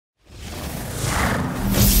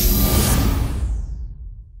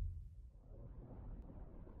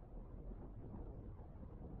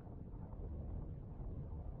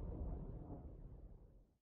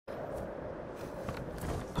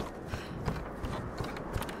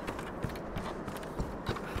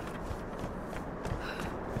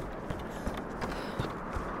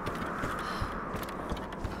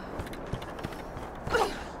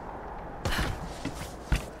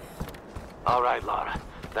All right, Lara.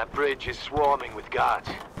 That bridge is swarming with guards.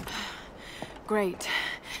 Great.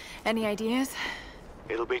 Any ideas?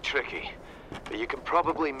 It'll be tricky, but you can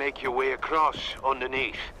probably make your way across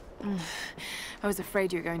underneath. I was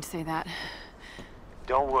afraid you were going to say that.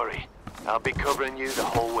 Don't worry. I'll be covering you the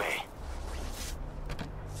whole way.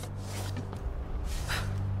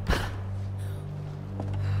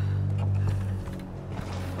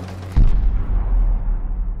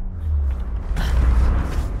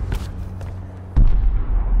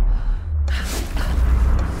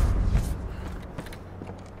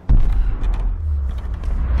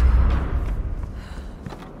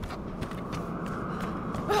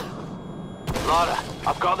 Lara,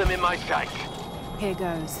 I've got them in my sight. Here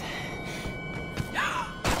goes.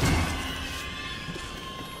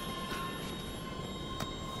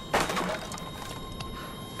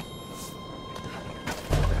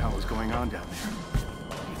 What the hell is going on down there?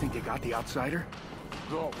 Do you think they got the outsider?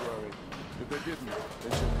 Don't worry. If they didn't,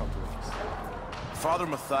 they should come to us. Father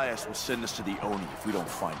Matthias will send us to the Oni if we don't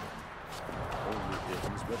find him. Only if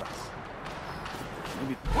he's with us.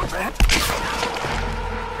 Maybe... What the heck?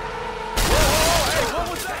 Hey, what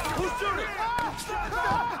was that? Who's shooting?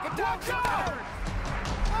 Get down,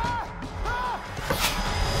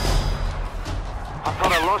 I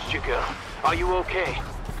thought I lost you, girl. Are you okay?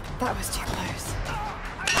 That was too close.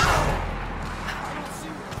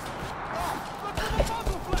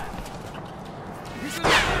 He's in the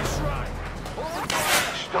shrine.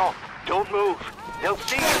 Stop. Don't move. They'll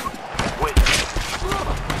see you. Wait.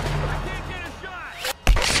 I can't get a shot.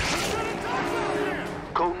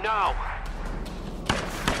 Go now.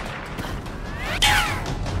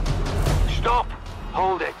 Stop.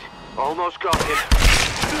 Hold it. Almost got him.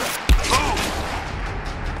 Move.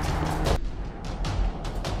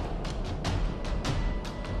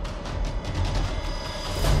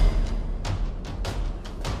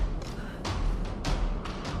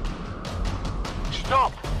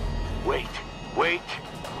 Stop! Wait, wait.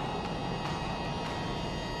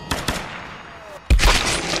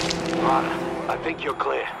 Lara, I think you're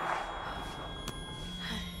clear.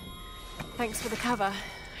 Thanks for the cover.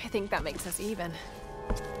 I think that makes us even.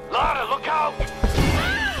 Lara, look out!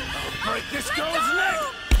 Break this girl's neck!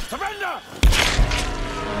 Surrender!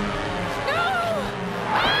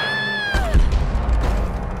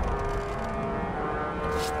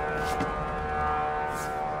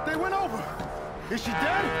 They went over! Is she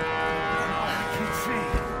dead? I can see.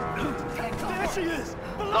 There she is!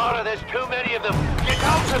 Lara, there's too many of them. Get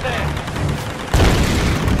out of there!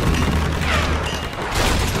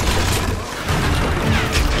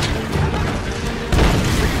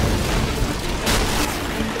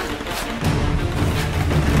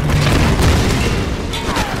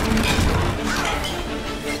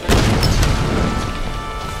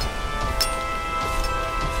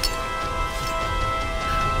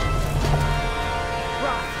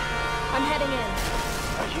 I'm heading in.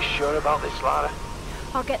 Are you sure about this, Lara?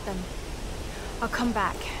 I'll get them. I'll come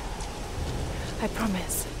back. I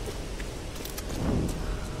promise.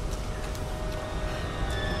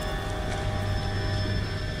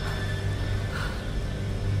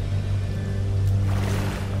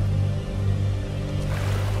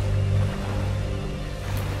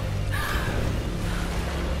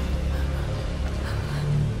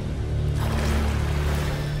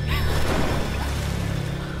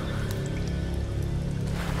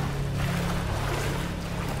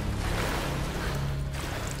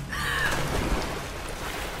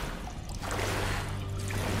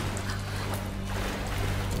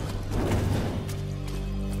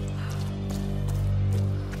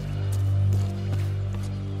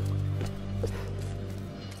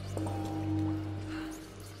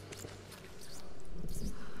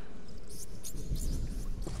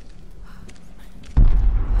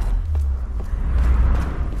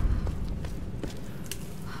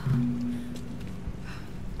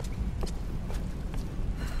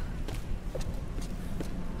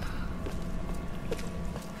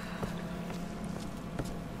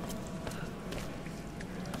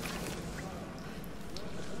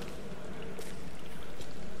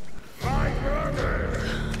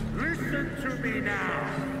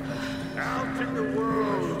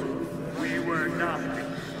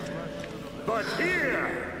 But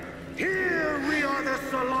here we are the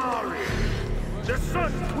Solari, the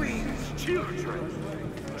Sun Queen's children.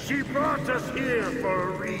 She brought us here for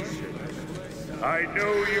a reason. I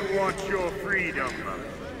know you want your freedom.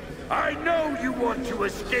 I know you want to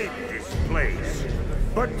escape this place.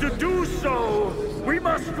 But to do so, we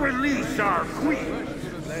must release our queen.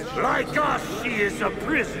 Like us, she is a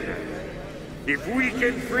prisoner. If we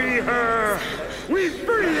can free her, we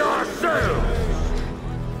free ourselves.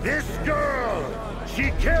 This girl,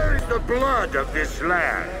 she carries the blood of this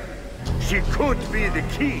land. She could be the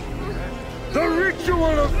key. The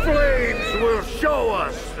ritual of flames will show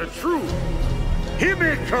us the truth.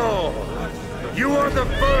 Himiko, you are the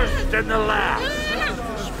first and the last.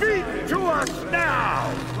 Speak to us now!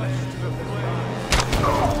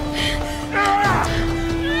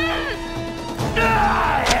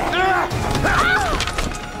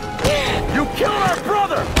 You killed our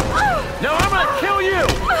brother! Now I'm gonna kill you!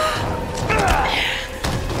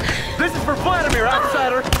 This is for Vladimir,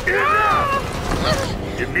 outsider! Enough!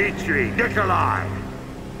 Dmitri, Nikolai,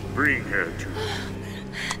 bring her to me.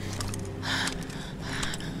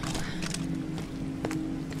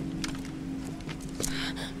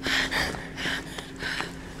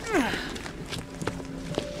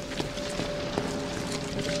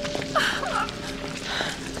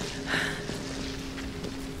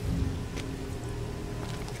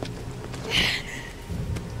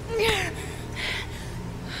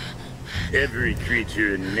 Every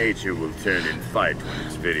creature in nature will turn and fight when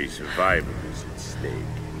its very survival is at stake.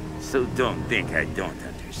 So don't think I don't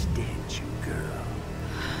understand you, girl.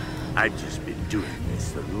 I've just been doing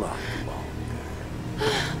this a lot longer.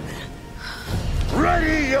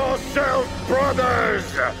 Ready yourself, brothers!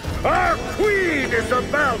 Our queen is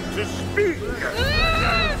about to speak!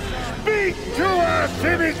 Speak to us,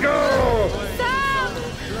 Himiko! Sam!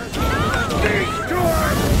 Speak to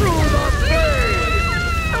us through the flame!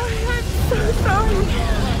 So sorry.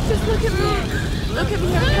 Just look at me. Look at me,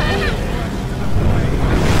 okay?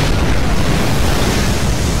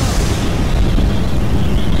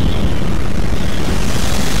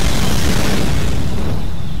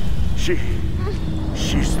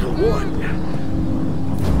 She's the one.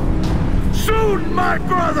 Soon, my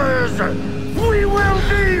brothers, we will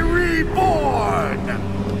be reborn.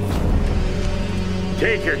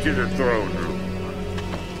 Take her to the throne room.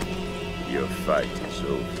 Your fight is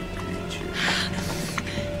over, creature.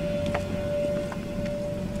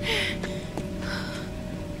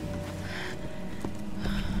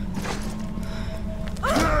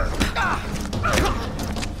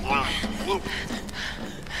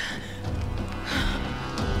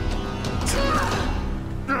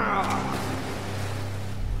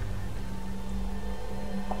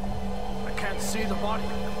 I can't see the body.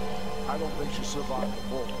 I don't think she survived the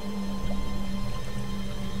war.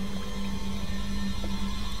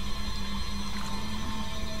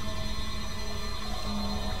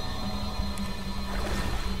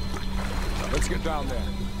 Now, let's get down there.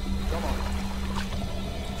 Come on.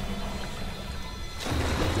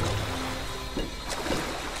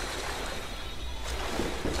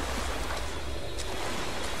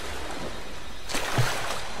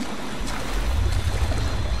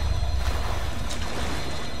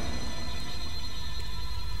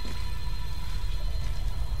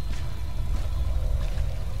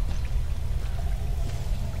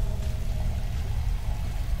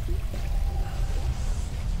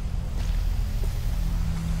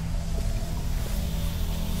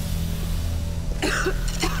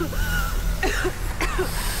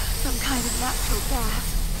 Some kind of natural gas.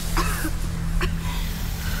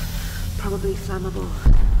 Probably flammable.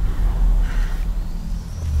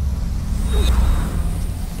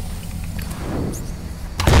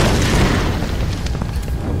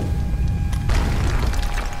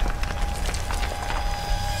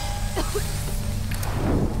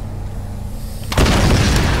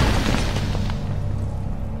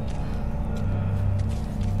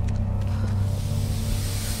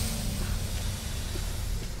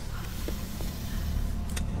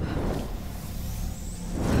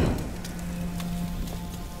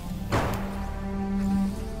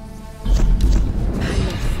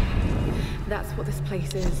 That's what this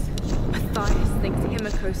place is. Matthias thinks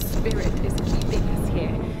Himiko's spirit is keeping us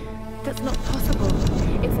here. That's not possible.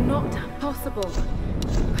 It's not possible.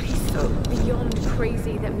 But he's so beyond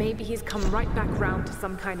crazy that maybe he's come right back round to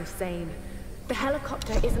some kind of sane. The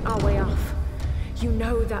helicopter isn't our way off. You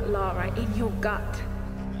know that, Lara, in your gut.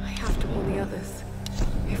 I have to warn the others.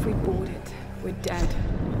 If we board it, we're dead.